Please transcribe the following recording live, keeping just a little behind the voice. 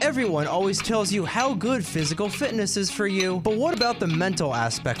Everyone always tells you how good physical fitness is for you, but what about the mental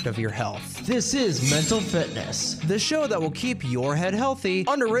aspect of your health? This is Mental Fitness, the show that will keep your head healthy,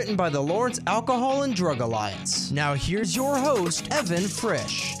 underwritten by the Lawrence Alcohol and Drug Alliance. Now here's your host, Evan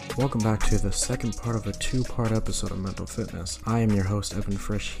Frisch. Welcome back to the second part of a two-part episode of Mental Fitness. I am your host, Evan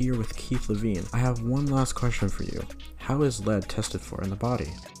Frisch, here with Keith Levine. I have one last question for you. How is lead tested for in the body?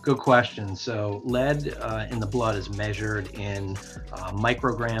 Good question. So lead in the blood is measured in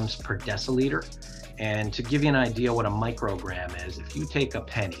micrograms per deciliter. And to give you an idea what a microgram is, if you take a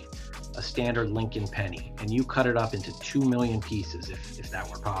penny, a standard Lincoln penny, and you cut it up into 2 million pieces, if that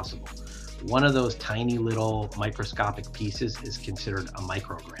were possible, one of those tiny little microscopic pieces is considered a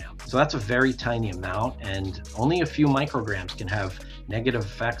microgram. So that's a very tiny amount, and only a few micrograms can have negative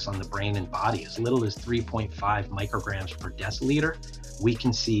effects on the brain and body. As little as 3.5 micrograms per deciliter, we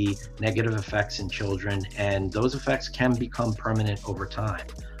can see negative effects in children, and those effects can become permanent over time,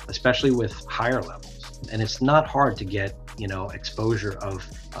 especially with higher levels. And it's not hard to get, exposure of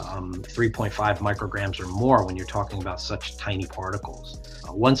 3.5 micrograms or more when you're talking about such tiny particles.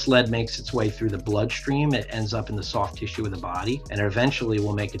 Once lead makes its way through the bloodstream, it ends up in the soft tissue of the body, and it eventually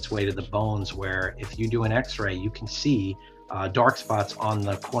will make its way to the bones, where if you do an x-ray, you can see dark spots on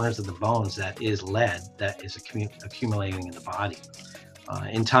the corners of the bones that is lead that is accumulating in the body.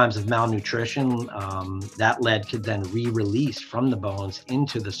 In times of malnutrition, that lead could then re-release from the bones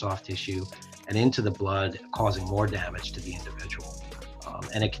into the soft tissue and into the blood, causing more damage to the individual.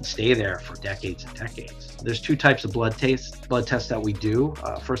 And it can stay there for decades and decades. There's two types of blood tests that we do.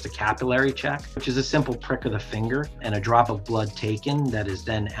 First, a capillary check, which is a simple prick of the finger and a drop of blood taken that is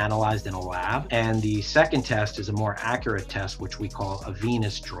then analyzed in a lab. And the second test is a more accurate test, which we call a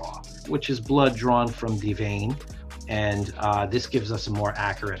venous draw, which is blood drawn from the vein. And this gives us a more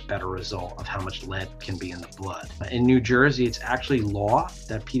accurate, better result of how much lead can be in the blood. In New Jersey, it's actually law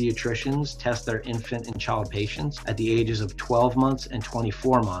that pediatricians test their infant and child patients at the ages of 12 months and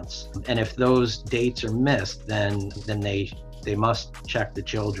 24 months. And if those dates are missed, then they must check the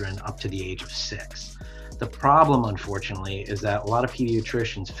children up to the age of 6. The problem, unfortunately, is that a lot of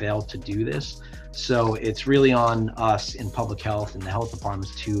pediatricians fail to do this. So it's really on us in public health and the health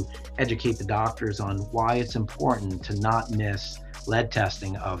departments to educate the doctors on why it's important to not miss lead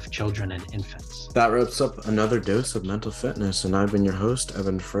testing of children and infants. That wraps up another dose of Mental Fitness, and I've been your host,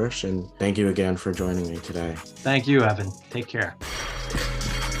 Evan Frisch, and thank you again for joining me today. Thank you, Evan. Take care.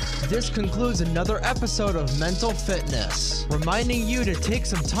 This concludes another episode of Mental Fitness, reminding you to take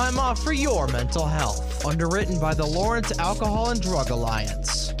some time off for your mental health. Underwritten by the Lawrence Alcohol and Drug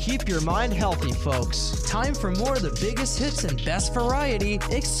Alliance. Keep your mind healthy, folks. Time for more of the biggest hits and best variety,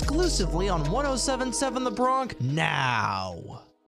 exclusively on 107.7 The Bronx now.